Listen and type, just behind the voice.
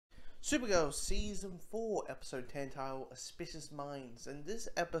Supergirl Season 4, Episode 10, titled Auspicious Minds. And this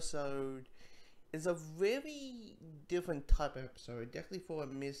episode is a very different type of episode, definitely for a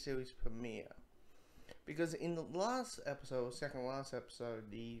mid-series premiere. Because in the last episode, second last episode,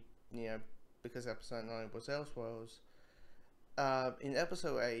 because episode 9 was Elseworlds, in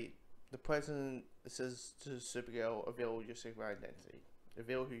episode 8, the president says to Supergirl, reveal your secret identity.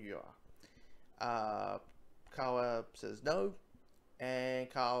 Reveal who you are. Kara says no. And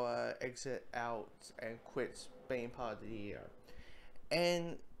Kara exits out and quits being part of the DEO.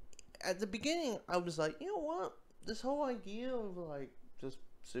 And at the beginning, I was like, you know what? This whole idea of like just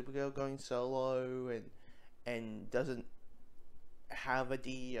Supergirl going solo and doesn't have a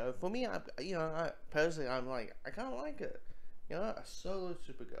DEO, for me, I personally, I'm like, I kind of like it. You know, a solo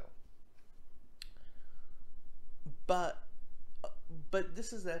Supergirl. But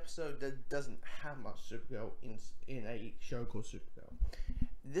this is the episode that doesn't have much Supergirl in a show called Supergirl.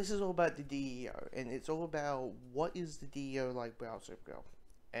 This is all about the DEO, and it's all about what is the DEO like without Supergirl,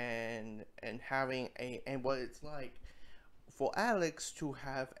 and having and what it's like for Alex to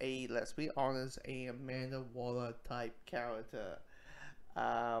have a, let's be honest, a Amanda Waller type character,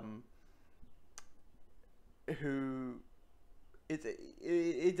 who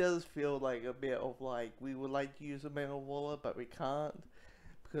it does feel like a bit of like, we would like to use Amanda Waller, but we can't,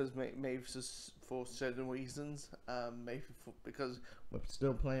 because maybe just for certain reasons, maybe because we're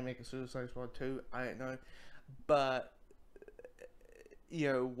still playing Make a Suicide Squad 2, I don't know, but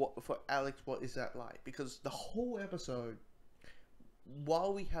what for Alex, what is that like? Because the whole episode,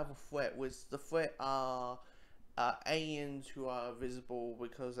 while we have a threat, which the threat are aliens who are visible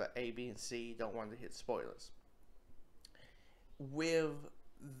because A, B, and C don't want to hit spoilers. With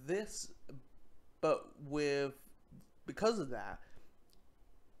this, because of that,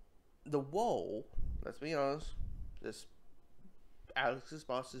 the wall, let's be honest, this Alex's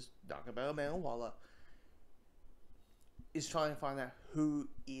boss is talking about Amanda Waller, is trying to find out who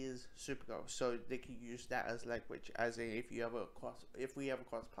is Supergirl, so they can use that as language. As in, if we ever cross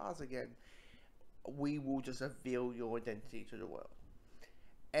paths again, we will just reveal your identity to the world.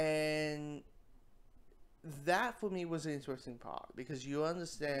 And that for me was an interesting part, because you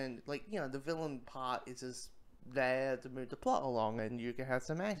understand, like, the villain part is just there to move the plot along, and you can have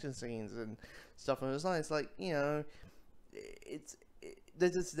some action scenes and stuff on those lines. Like, they're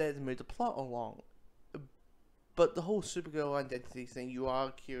just there to move the plot along. But the whole Supergirl identity thing you are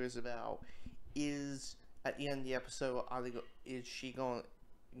curious about is, at the end of the episode, is she going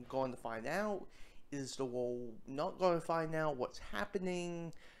to find out? Is the wall not going to find out what's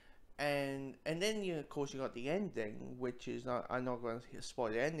happening? And then of course you got the ending, which is I'm not going to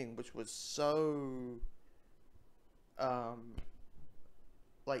spoil the ending, which was so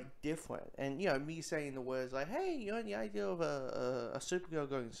like different. And me saying the words like, hey, the idea of a Supergirl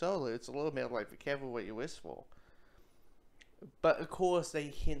going solo, it's a little bit like, be careful what you wish for. But of course they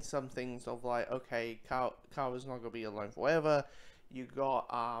hint some things of like, okay, Kara's not gonna be alone forever. You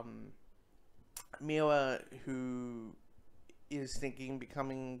got Mira, who is thinking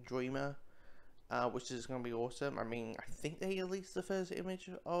becoming Dreamer, which is going to be awesome. I mean, I think they released the first image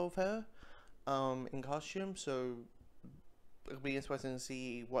of her in costume, so it'll be interesting to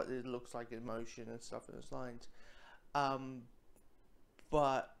see what it looks like in motion and stuff in those lines.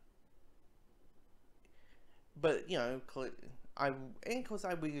 But because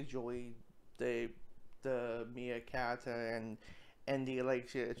I really enjoyed the Mia character, and the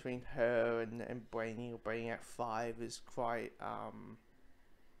relationship between her and Brainiac 5 is quite,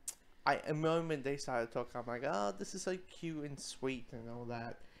 a moment they started talking, I'm like, oh, this is so cute and sweet and all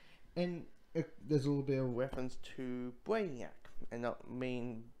that. And there's a little bit of reference to Brainiac, and not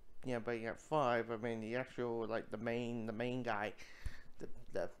mean, Brainiac 5, I mean the actual, like, the main guy,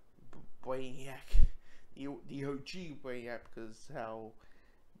 the Brainiac, the OG Brainiac, because how,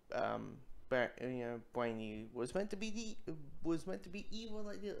 Brainy was meant to be evil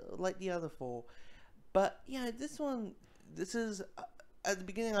like the other four. But this is at the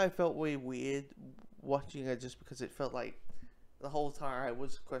beginning I felt way weird watching it, just because it felt like the whole time I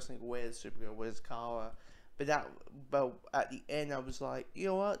was questioning, where's Supergirl, where's Kara. But at the end I was like, you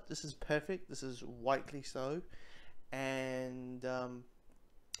know what, this is perfect, this is rightly so. And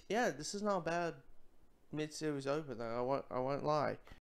this is not a bad mid-series opener, I won't lie.